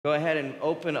Go ahead and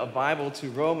open a Bible to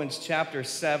Romans chapter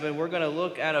 7. We're going to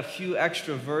look at a few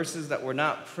extra verses that were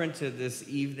not printed this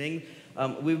evening.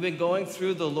 We've been going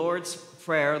through the Lord's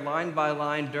Prayer line by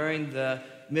line during the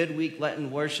midweek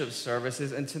Lenten worship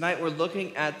services. And tonight we're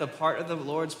looking at the part of the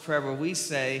Lord's Prayer where we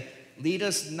say, "Lead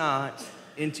us not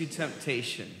into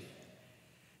temptation."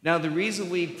 Now, the reason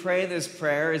we pray this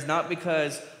prayer is not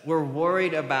because we're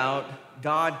worried about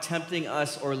God tempting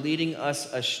us or leading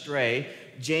us astray.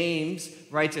 James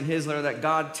writes in his letter that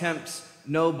God tempts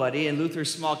nobody, and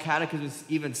Luther's Small Catechism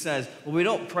even says, well, we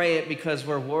don't pray it because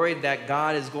we're worried that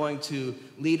God is going to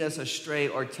lead us astray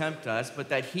or tempt us, but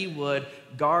that he would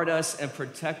guard us and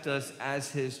protect us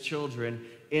as his children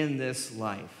in this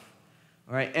life.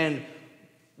 All right, and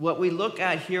what we look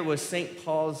at here was St.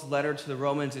 Paul's letter to the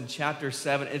Romans in chapter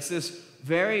 7. It's this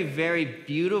very, very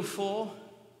beautiful,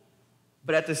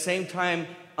 but at the same time,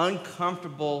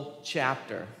 uncomfortable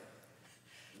chapter.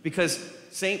 Because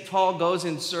St. Paul goes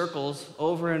in circles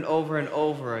over and over and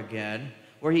over again,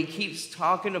 where he keeps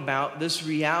talking about this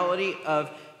reality of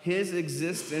his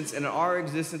existence and our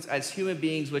existence as human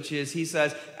beings, which is, he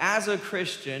says, as a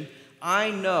Christian, I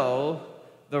know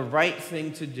the right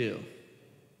thing to do.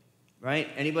 Right?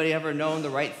 Anybody ever known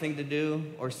the right thing to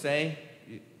do or say?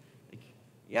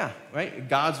 Yeah, right?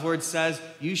 God's word says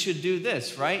you should do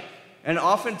this, right? And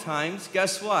oftentimes,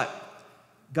 guess what?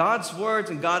 God's words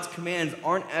and God's commands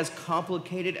aren't as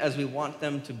complicated as we want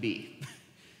them to be,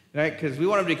 right? Because we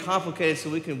want them to be complicated so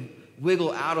we can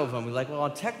wiggle out of them. We're like, well,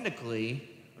 technically,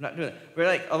 we're not doing that. But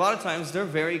like a lot of times, they're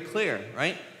very clear,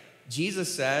 right?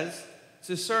 Jesus says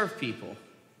to serve people.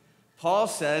 Paul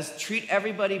says, treat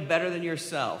everybody better than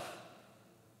yourself.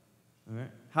 All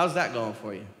right? How's that going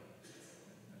for you?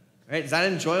 Right? Is that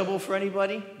enjoyable for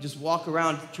anybody? Just walk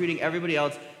around treating everybody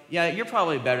else. Yeah, you're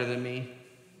probably better than me.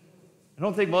 I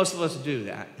don't think most of us do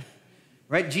that,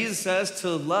 right? Jesus says to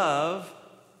love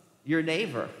your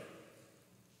neighbor.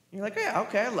 You're like, yeah,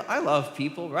 okay, I love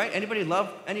people, right? Anybody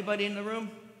love anybody in the room?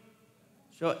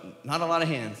 Show it. Not a lot of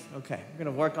hands. Okay, we're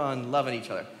going to work on loving each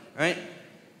other, right?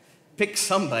 Pick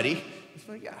somebody. It's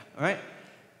like, yeah, all right?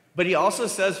 But he also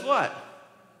says what?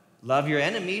 Love your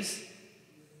enemies.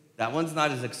 That one's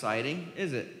not as exciting,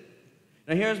 is it?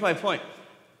 Now, here's my point.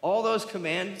 All those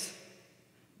commands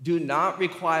do not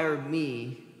require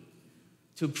me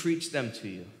to preach them to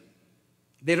you.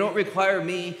 They don't require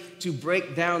me to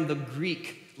break down the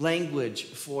Greek language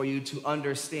for you to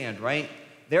understand, right?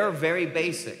 They're very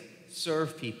basic.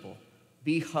 Serve people.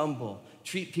 Be humble.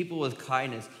 Treat people with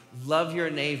kindness. Love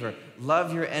your neighbor.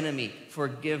 Love your enemy.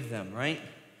 Forgive them, right?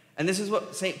 And this is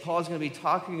what St. Paul is going to be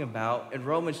talking about in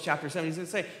Romans chapter 7. He's going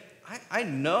to say, I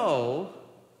know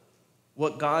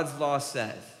what God's law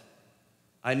says.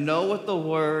 I know what the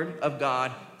word of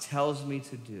God tells me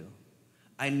to do.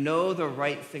 I know the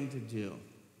right thing to do.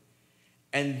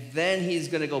 And then he's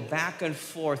going to go back and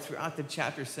forth throughout the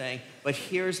chapter saying, but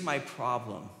here's my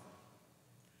problem.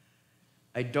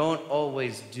 I don't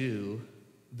always do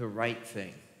the right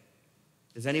thing.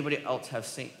 Does anybody else have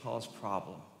St. Paul's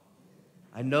problem?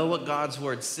 I know what God's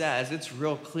word says. It's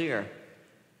real clear.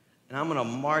 And I'm going to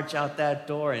march out that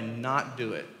door and not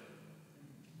do it.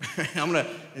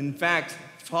 In fact,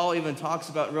 Paul even talks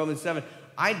about in Romans 7,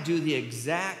 I do the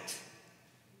exact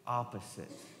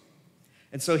opposite.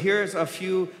 And so here's a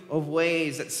few of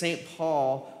ways that St.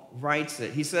 Paul writes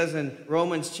it. He says in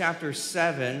Romans chapter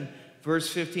 7, verse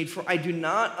 15, for I do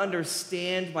not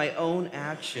understand my own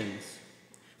actions,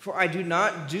 for I do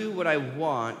not do what I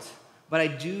want, but I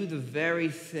do the very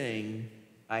thing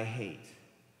I hate.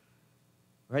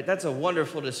 Right? That's a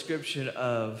wonderful description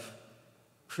of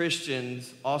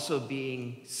Christians also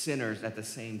being sinners at the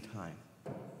same time.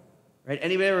 Right?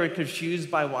 Anybody ever confused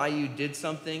by why you did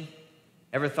something?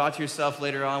 Ever thought to yourself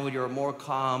later on when you were more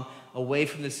calm, away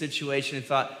from the situation, and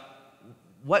thought,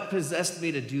 what possessed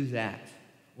me to do that?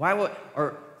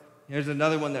 Or here's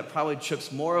another one that probably trips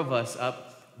more of us up.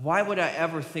 Why would I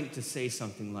ever think to say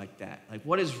something like that? Like,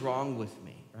 what is wrong with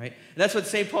me, right? And that's what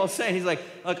St. Paul's saying. He's like,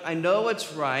 look, I know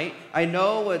what's right. I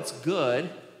know what's good,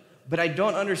 but I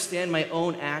don't understand my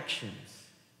own actions.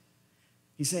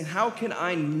 He's saying, how can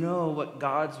I know what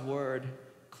God's word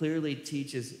clearly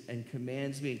teaches and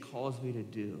commands me and calls me to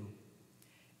do,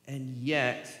 and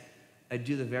yet I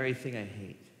do the very thing I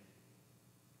hate?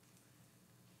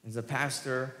 As a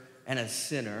pastor and a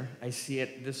sinner, I see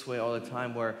it this way all the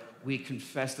time, where we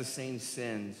confess the same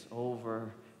sins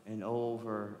over and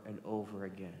over and over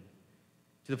again.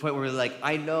 To the point where we're like,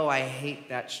 I know I hate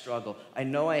that struggle. I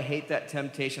know I hate that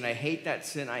temptation. I hate that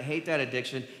sin. I hate that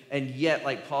addiction. And yet,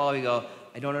 like Paul, we go,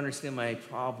 I don't understand my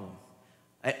problem.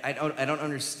 I don't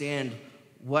understand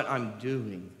what I'm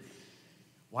doing.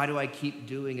 Why do I keep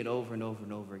doing it over and over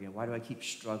and over again? Why do I keep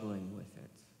struggling with it?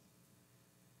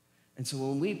 And so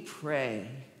when we pray,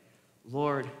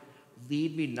 Lord,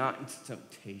 lead me not into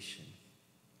temptation,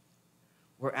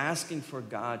 we're asking for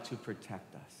God to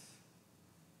protect us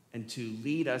and to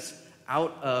lead us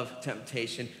out of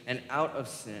temptation and out of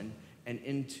sin and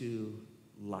into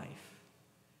life,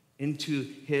 into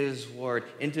his word,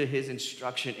 into his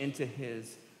instruction, into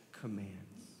his commands.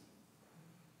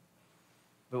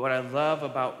 But what I love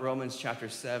about Romans chapter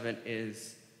 7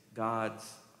 is God's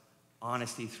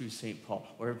honesty through St. Paul,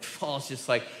 where Paul's just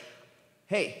like,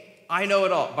 hey, I know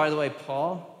it all. By the way,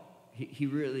 Paul,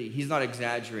 he's not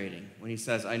exaggerating when he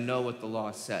says, I know what the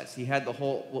law says. He had the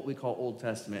whole, what we call Old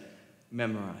Testament,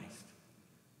 memorized,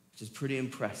 which is pretty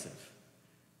impressive.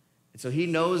 And so he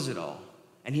knows it all.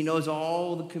 And he knows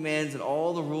all the commands and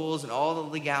all the rules and all the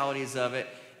legalities of it.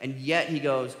 And yet he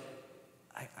goes,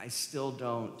 I still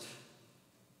don't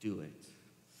do it.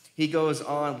 He goes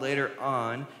on later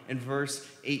on in verse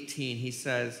 18. He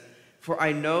says, for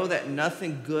I know that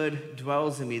nothing good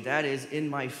dwells in me, that is, in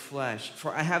my flesh.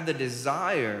 For I have the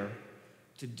desire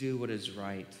to do what is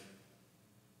right,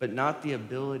 but not the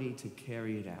ability to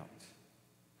carry it out.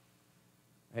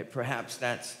 Right? Perhaps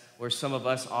that's where some of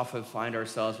us often find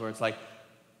ourselves, where it's like,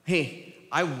 hey,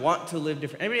 I want to live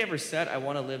different. Anybody ever said, I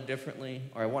want to live differently,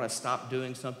 or I want to stop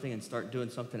doing something and start doing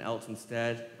something else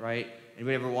instead, right?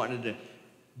 Anybody ever wanted to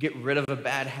get rid of a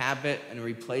bad habit and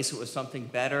replace it with something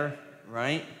better,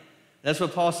 right? That's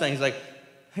what Paul's saying. He's like,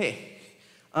 hey,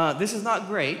 this is not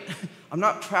great. I'm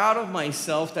not proud of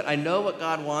myself that I know what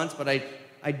God wants, but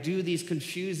I do these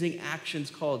confusing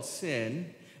actions called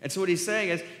sin. And so what he's saying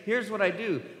is, here's what I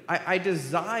do. I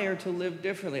desire to live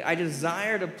differently. I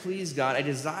desire to please God. I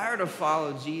desire to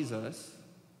follow Jesus.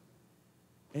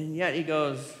 And yet he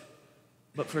goes,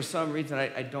 but for some reason,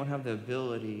 I don't have the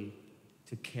ability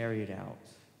to carry it out.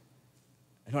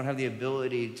 I don't have the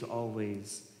ability to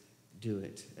always do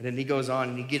it. And then he goes on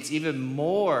and he gets even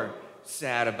more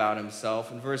sad about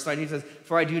himself. In verse 9, he says,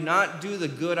 for I do not do the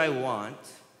good I want,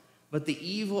 but the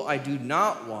evil I do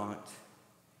not want,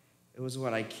 it was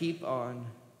what I keep on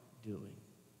doing.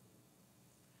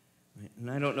 Right? And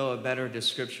I don't know a better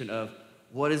description of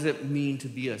what does it mean to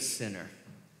be a sinner,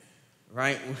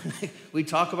 right? We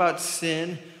talk about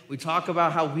sin. We talk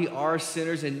about how we are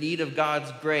sinners in need of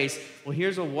God's grace. Well,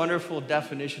 here's a wonderful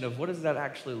definition of what does that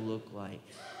actually look like.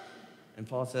 And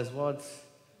Paul says, well,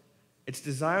 it's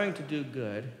desiring to do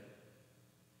good,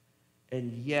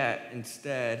 and yet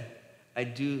instead I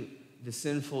do the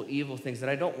sinful, evil things that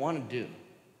I don't want to do.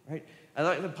 Right? I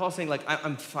like that Paul's saying, like,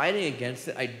 I'm fighting against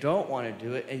it. I don't want to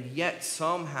do it. And yet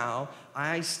somehow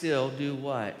I still do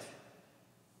what?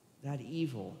 That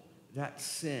evil, that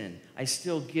sin. I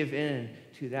still give in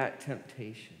to that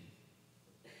temptation.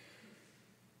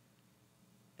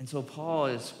 And so Paul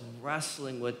is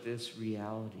wrestling with this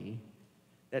reality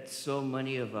that so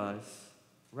many of us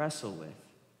wrestle with.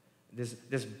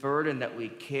 This burden that we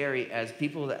carry as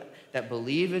people that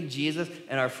believe in Jesus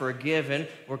and are forgiven.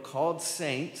 We're called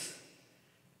saints.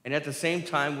 And at the same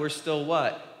time, we're still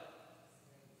what?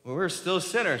 Well, we're still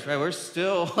sinners, right? We're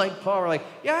still like Paul. We're like,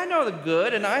 yeah, I know the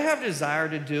good, and I have desire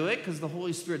to do it because the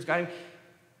Holy Spirit's guiding me.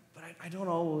 But I don't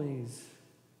always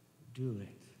do it.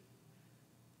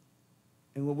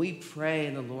 And when we pray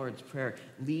in the Lord's Prayer,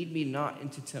 lead me not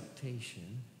into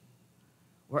temptation,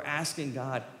 we're asking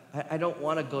God, I don't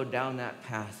want to go down that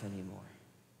path anymore.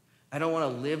 I don't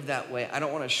want to live that way. I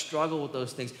don't want to struggle with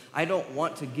those things. I don't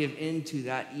want to give in to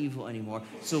that evil anymore.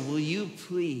 So will you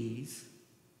please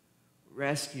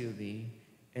rescue me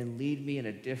and lead me in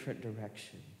a different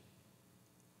direction?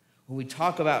 When we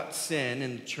talk about sin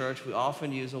in the church, we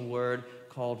often use a word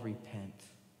called repent.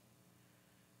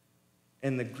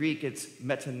 In the Greek, it's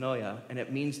metanoia, and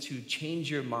it means to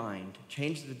change your mind,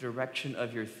 change the direction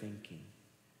of your thinking.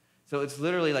 So it's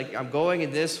literally like I'm going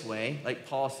in this way, like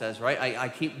Paul says, right? I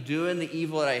keep doing the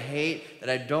evil that I hate, that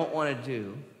I don't want to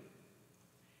do.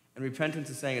 And repentance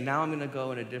is saying, now I'm going to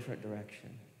go in a different direction.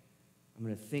 I'm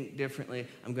going to think differently.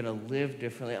 I'm going to live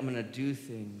differently. I'm going to do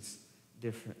things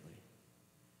differently.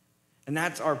 And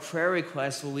that's our prayer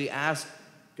request when we ask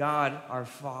God, our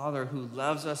Father, who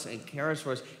loves us and cares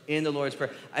for us in the Lord's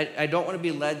Prayer. I don't want to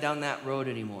be led down that road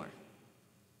anymore.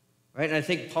 Right? And I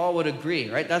think Paul would agree,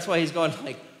 right? That's why he's going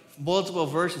like, multiple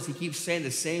verses, he keeps saying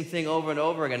the same thing over and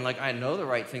over again, like, I know the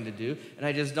right thing to do, and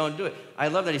I just don't do it. I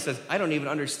love that he says, I don't even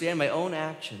understand my own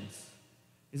actions.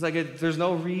 He's like, there's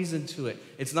no reason to it.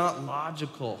 It's not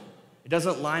logical. It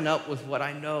doesn't line up with what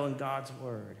I know in God's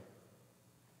word.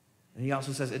 And he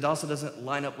also says, it also doesn't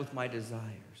line up with my desires.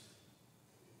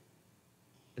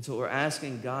 And so what we're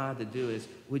asking God to do is,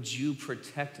 would you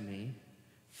protect me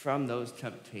from those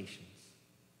temptations?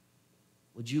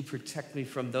 Would you protect me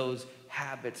from those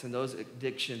habits and those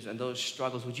addictions and those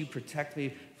struggles? Would you protect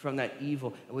me from that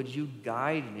evil? And would you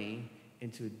guide me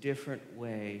into a different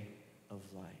way of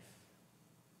life?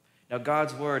 Now,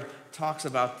 God's word talks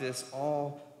about this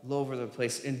all over the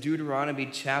place. In Deuteronomy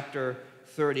chapter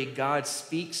 30, God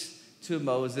speaks to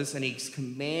Moses, and he's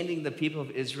commanding the people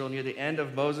of Israel near the end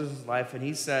of Moses' life, and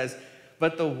he says,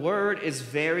 "But the word is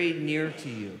very near to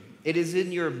you. It is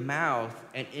in your mouth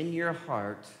and in your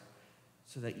heart,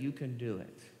 so that you can do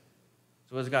it."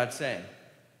 So what is God saying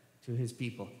to his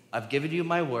people? I've given you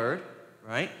my word,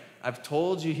 right? I've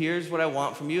told you, here's what I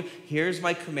want from you. Here's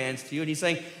my commands to you. And he's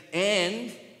saying,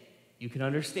 and you can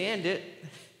understand it,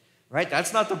 right?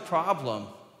 That's not the problem,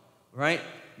 right?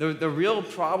 The real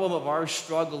problem of our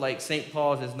struggle, like St.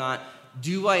 Paul's, is not,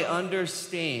 do I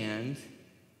understand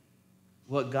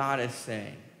what God is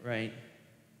saying, right?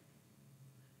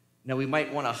 Now, we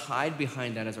might want to hide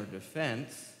behind that as our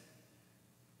defense,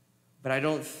 but I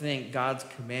don't think God's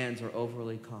commands are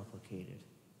overly complicated.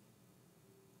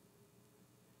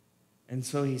 And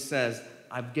so he says,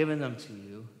 I've given them to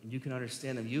you, and you can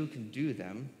understand them. You can do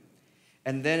them.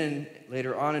 And then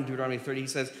later on in Deuteronomy 30, he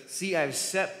says, see, I've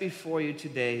set before you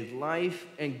today life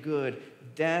and good,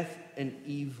 death and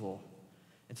evil.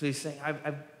 And so he's saying,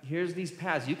 here's these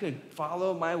paths. You can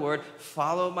follow my word,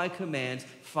 follow my commands,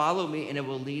 follow me, and it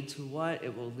will lead to what?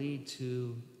 It will lead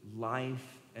to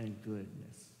life and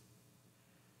goodness.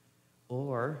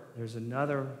 Or there's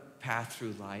another path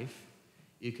through life.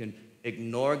 You can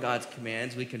ignore God's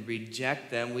commands. We can reject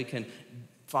them. We can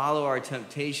follow our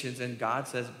temptations, and God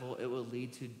says, well, it will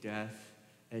lead to death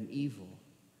and evil.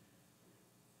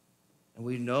 And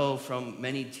we know from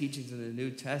many teachings in the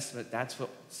New Testament, that's what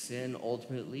sin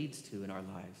ultimately leads to in our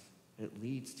lives. It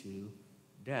leads to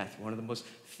death. One of the most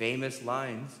famous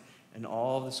lines in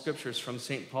all of the scriptures from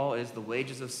St. Paul is, the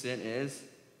wages of sin is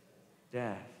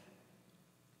death.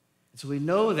 And so we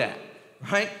know that,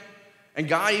 right? And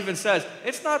God even says,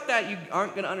 it's not that you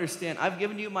aren't going to understand. I've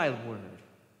given you my word.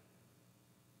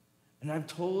 And I've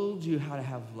told you how to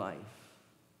have life.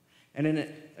 And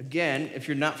then again, if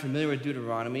you're not familiar with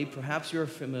Deuteronomy, perhaps you're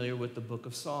familiar with the book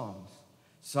of Psalms.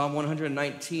 Psalm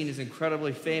 119 is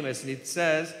incredibly famous, and it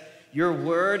says, your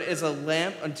word is a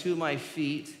lamp unto my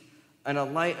feet and a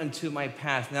light unto my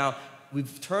path. Now,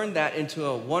 we've turned that into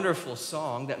a wonderful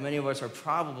song that many of us are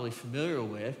probably familiar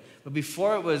with. But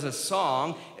before it was a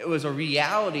song, it was a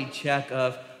reality check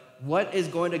of what is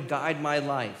going to guide my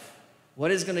life? What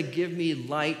is going to give me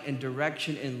light and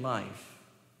direction in life?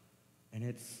 And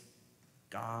it's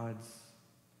God's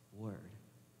word.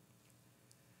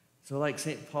 So like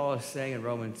St. Paul is saying in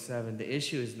Romans 7, the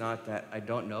issue is not that I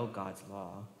don't know God's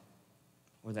law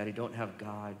or that I don't have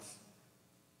God's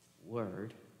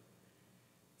word.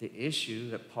 The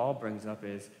issue that Paul brings up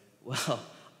is, well,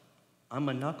 I'm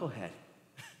a knucklehead.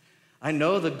 I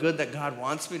know the good that God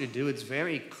wants me to do. It's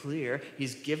very clear.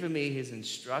 He's given me his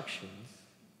instructions.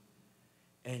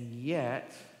 And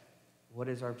yet, what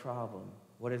is our problem?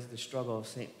 What is the struggle of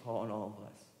St. Paul and all of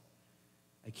us?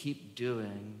 I keep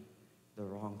doing the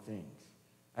wrong things.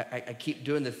 I keep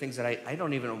doing the things that I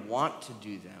don't even want to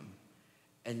do them.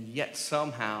 And yet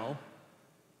somehow,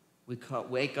 we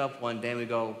wake up one day and we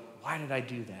go, why did I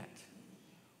do that?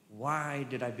 Why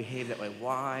did I behave that way?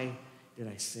 Why did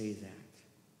I say that?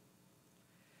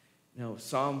 You know,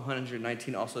 Psalm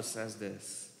 119 also says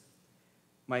this,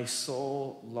 my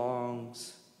soul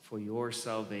longs for your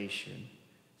salvation,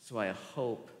 so I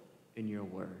hope in your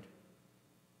word.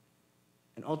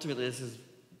 And ultimately, this is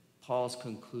Paul's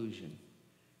conclusion,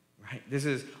 right? This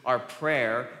is our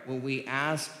prayer when we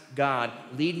ask God,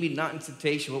 lead me not into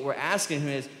temptation. What we're asking him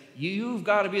is, you've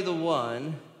got to be the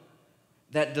one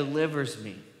that delivers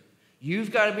me.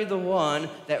 You've got to be the one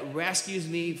that rescues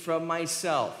me from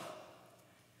myself.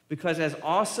 Because as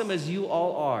awesome as you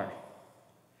all are,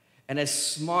 and as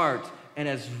smart and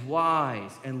as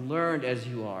wise and learned as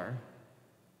you are,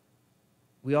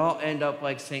 we all end up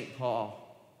like St. Paul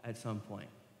at some point.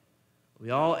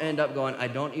 We all end up going, I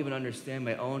don't even understand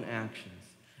my own actions.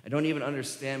 I don't even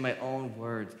understand my own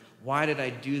words. Why did I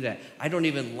do that? I don't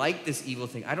even like this evil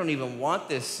thing. I don't even want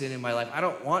this sin in my life. I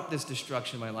don't want this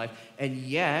destruction in my life. And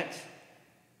yet,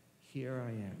 here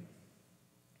I am,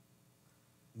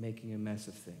 making a mess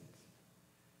of things.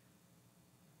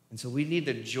 And so we need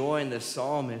to join the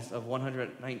psalmist of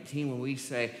 119 when we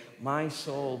say, my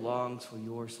soul longs for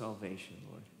your salvation,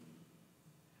 Lord.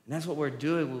 And that's what we're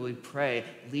doing when we pray,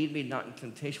 lead me not in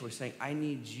temptation. We're saying, I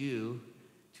need you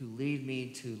to lead me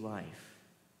to life.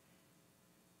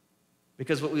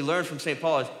 Because what we learn from St.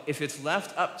 Paul is, if it's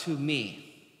left up to me,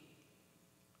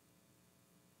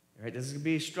 Right? This is going to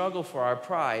be a struggle for our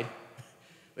pride.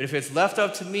 But if it's left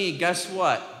up to me, guess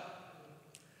what?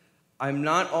 I'm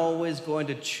not always going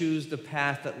to choose the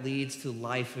path that leads to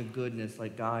life and goodness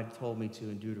like God told me to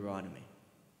in Deuteronomy.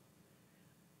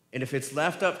 And if it's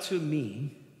left up to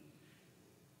me,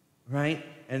 right?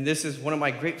 And this is one of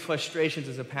my great frustrations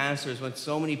as a pastor is when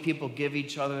so many people give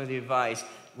each other the advice.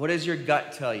 What does your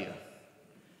gut tell you?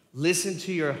 Listen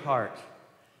to your heart.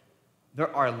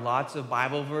 There are lots of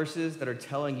Bible verses that are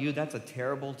telling you that's a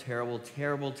terrible, terrible,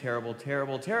 terrible, terrible,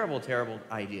 terrible, terrible, terrible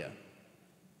idea.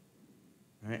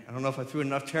 Right? I don't know if I threw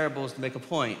enough terribles to make a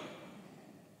point.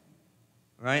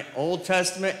 Right? Old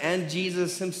Testament and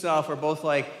Jesus himself are both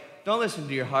like, don't listen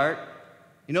to your heart.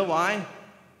 You know why?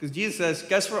 Because Jesus says,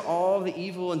 guess where all the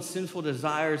evil and sinful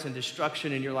desires and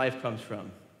destruction in your life comes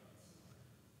from?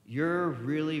 Your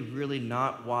really, really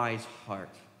not wise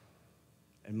heart.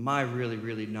 And my really,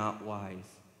 really not wise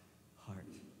heart.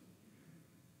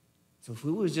 So if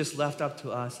it was just left up to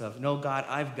us of, no, God,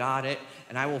 I've got it,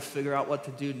 and I will figure out what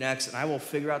to do next, and I will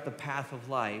figure out the path of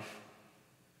life,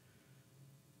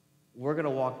 we're going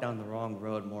to walk down the wrong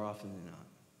road more often than not.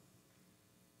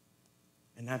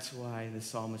 And that's why the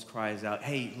psalmist cries out,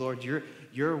 hey, Lord,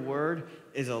 your word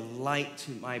is a light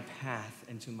to my path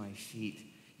and to my feet.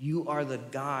 You are the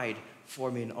guide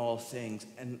for me in all things.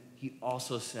 And he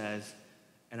also says,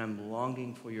 and I'm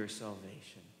longing for your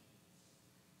salvation.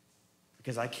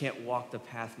 Because I can't walk the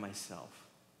path myself.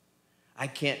 I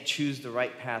can't choose the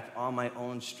right path on my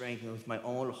own strength and with my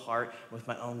own heart, with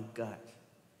my own gut.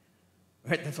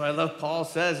 Right? That's why I love Paul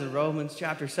says in Romans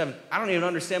chapter 7, I don't even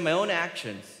understand my own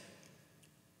actions.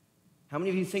 How many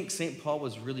of you think St. Paul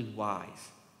was really wise?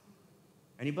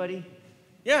 Anybody?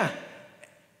 Yeah.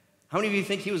 How many of you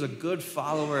think he was a good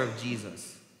follower of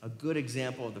Jesus? A good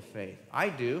example of the faith? I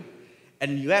do.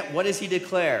 And yet, what does he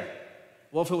declare?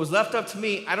 Well, if it was left up to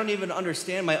me, I don't even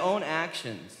understand my own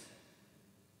actions.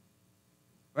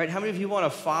 Right? How many of you want to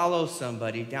follow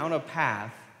somebody down a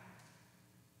path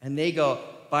and they go,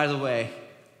 by the way,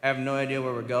 I have no idea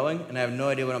where we're going and I have no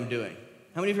idea what I'm doing?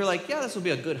 How many of you are like, yeah, this will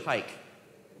be a good hike?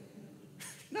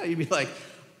 No, you'd be like,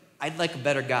 I'd like a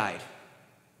better guide.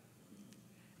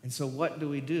 And so what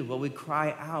do? Well, we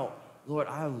cry out, Lord,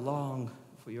 I long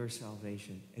for your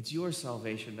salvation. It's your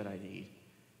salvation that I need,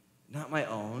 not my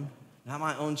own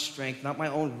strength, not my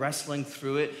own wrestling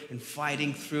through it and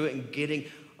fighting through it and getting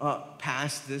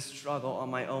past this struggle on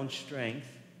my own strength,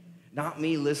 not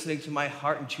me listening to my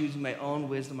heart and choosing my own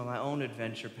wisdom on my own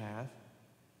adventure path.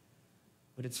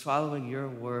 But it's following your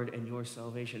word and your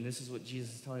salvation. This is what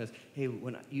Jesus is telling us. Hey,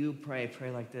 when you pray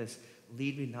like this,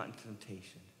 lead me not into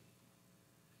temptation.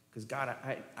 Because God,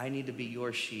 I need to be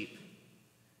your sheep,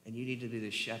 and you need to be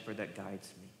the shepherd that guides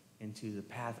me into the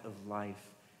path of life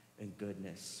and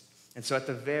goodness. And so at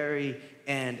the very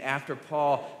end, after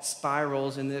Paul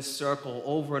spirals in this circle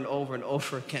over and over and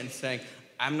over again saying,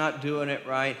 I'm not doing it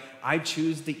right. I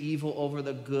choose the evil over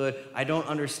the good. I don't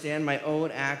understand my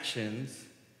own actions.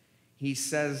 He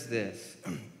says this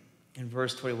in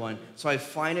verse 21, so I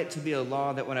find it to be a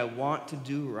law that when I want to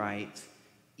do right,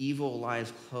 evil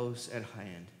lies close at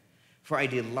hand. For I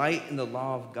delight in the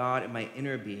law of God in my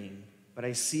inner being, but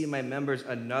I see in my members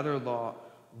another law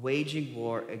waging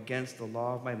war against the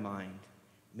law of my mind,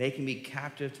 making me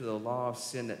captive to the law of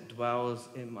sin that dwells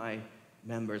in my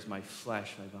members, my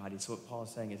flesh, my body. So what Paul is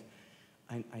saying is,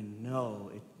 I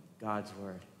know God's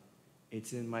word.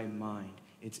 It's in my mind.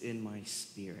 It's in my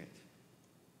spirit.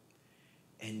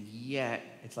 And yet,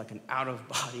 it's like an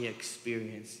out-of-body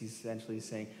experience. He's essentially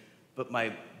saying, but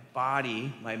my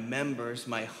body, my members,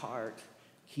 my heart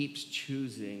keeps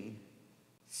choosing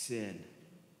sin.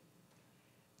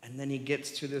 And then he gets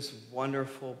to this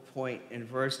wonderful point in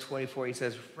verse 24. He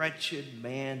says, wretched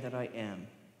man that I am.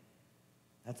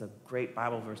 That's a great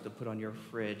Bible verse to put on your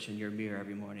fridge and your mirror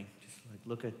every morning. Just like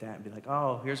look at that and be like,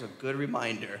 oh, here's a good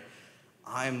reminder.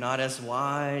 I'm not as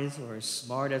wise or as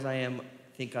smart as I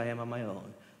think I am on my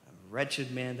own. I'm a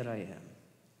wretched man that I am.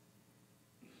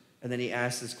 And then he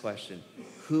asks this question,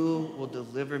 who will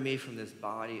deliver me from this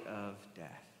body of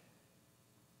death?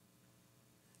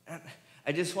 And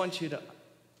I just want you to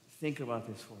think about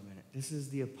this for a minute. This is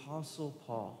the Apostle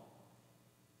Paul.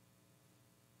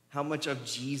 How much of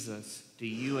Jesus do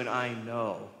you and I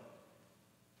know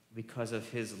because of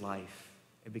his life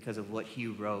and because of what he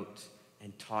wrote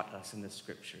and taught us in the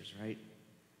scriptures, right?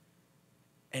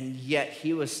 And yet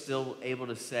he was still able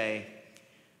to say,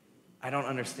 I don't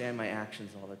understand my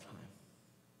actions all the time.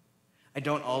 I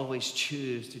don't always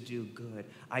choose to do good.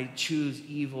 I choose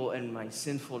evil and my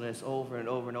sinfulness over and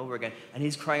over and over again. And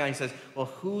he's crying out, he says, well,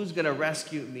 who's going to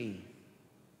rescue me?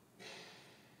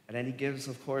 And then he gives,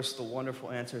 of course, the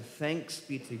wonderful answer, thanks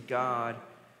be to God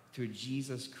through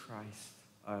Jesus Christ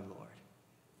our Lord.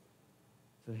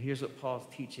 So here's what Paul's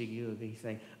teaching you. He's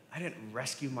saying, I didn't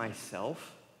rescue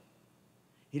myself.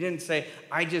 He didn't say,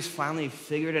 I just finally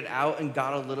figured it out and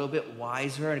got a little bit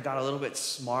wiser and got a little bit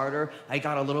smarter. I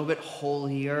got a little bit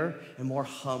holier and more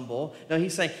humble. No,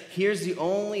 he's saying, here's the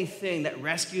only thing that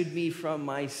rescued me from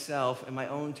myself and my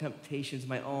own temptations,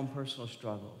 my own personal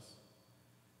struggles.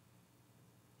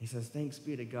 He says, thanks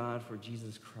be to God for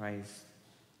Jesus Christ,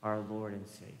 our Lord and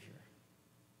Savior.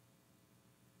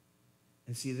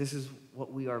 And see, this is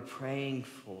what we are praying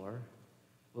for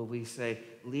when we say,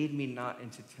 lead me not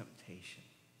into temptation.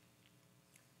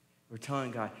 We're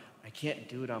telling God, I can't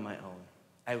do it on my own.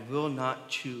 I will not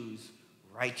choose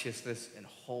righteousness and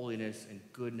holiness and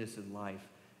goodness in life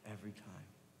every time.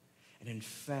 And in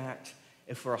fact,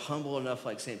 if we're humble enough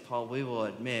like St. Paul, we will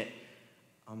admit,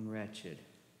 I'm wretched.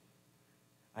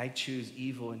 I choose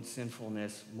evil and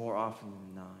sinfulness more often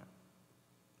than not.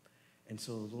 And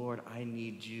so, Lord, I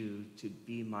need you to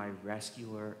be my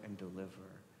rescuer and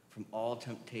deliverer from all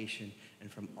temptation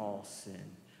and from all sin.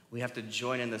 We have to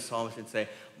join in the psalmist and say,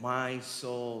 my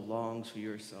soul longs for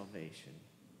your salvation.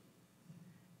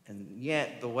 And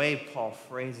yet, the way Paul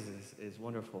phrases this is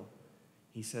wonderful.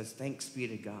 He says, thanks be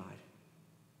to God.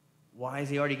 Why is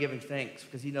he already giving thanks?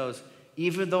 Because he knows,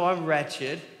 even though I'm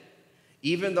wretched,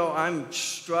 even though I'm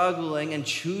struggling and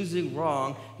choosing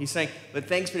wrong, he's saying, but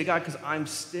thanks be to God because I'm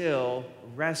still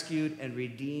rescued and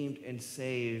redeemed and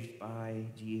saved by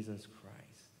Jesus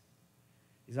Christ.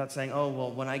 He's not saying, oh,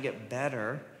 well, when I get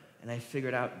better and I figure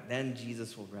it out, then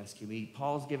Jesus will rescue me.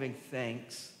 Paul's giving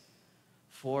thanks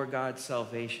for God's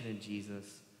salvation in Jesus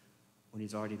when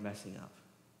he's already messing up,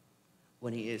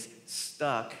 when he is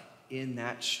stuck in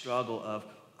that struggle of,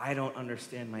 I don't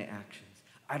understand my actions.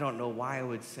 I don't know why I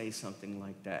would say something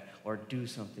like that or do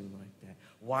something like that.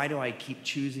 Why do I keep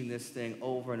choosing this thing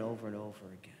over and over and over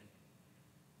again?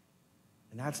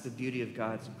 And that's the beauty of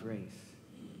God's grace.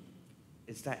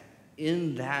 It's that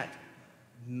in that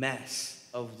mess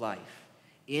of life,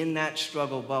 in that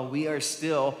struggle, while we are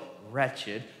still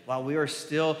wretched, while we are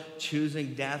still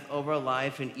choosing death over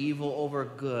life and evil over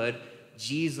good,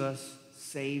 Jesus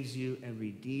saves you and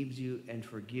redeems you and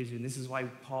forgives you. And this is why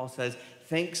Paul says,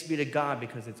 thanks be to God,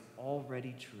 because it's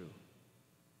already true.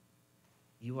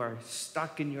 You are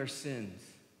stuck in your sins.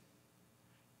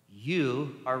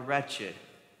 You are wretched.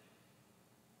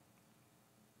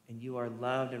 And you are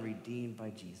loved and redeemed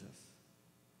by Jesus.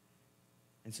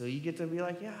 And so you get to be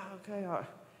like, yeah, okay,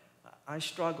 I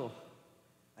struggle.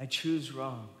 I choose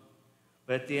wrong.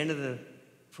 But at the end of the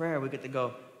prayer, we get to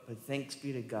go, but thanks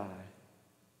be to God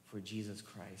for Jesus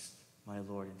Christ, my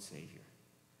Lord and Savior.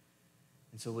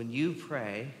 And so when you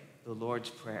pray the Lord's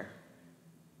Prayer,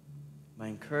 my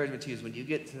encouragement to you is when you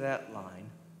get to that line,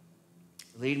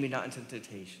 lead me not into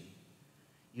temptation,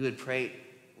 you would pray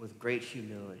with great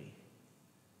humility,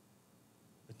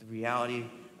 with the reality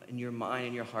in your mind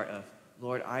and your heart of,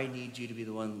 Lord, I need you to be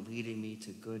the one leading me to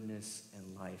goodness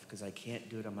and life because I can't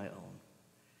do it on my own.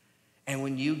 And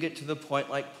when you get to the point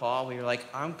like Paul where you're like,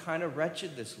 I'm kind of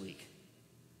wretched this week,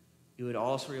 you would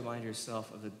also remind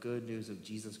yourself of the good news of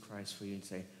Jesus Christ for you and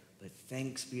say, but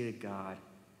thanks be to God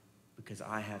because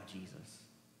I have Jesus.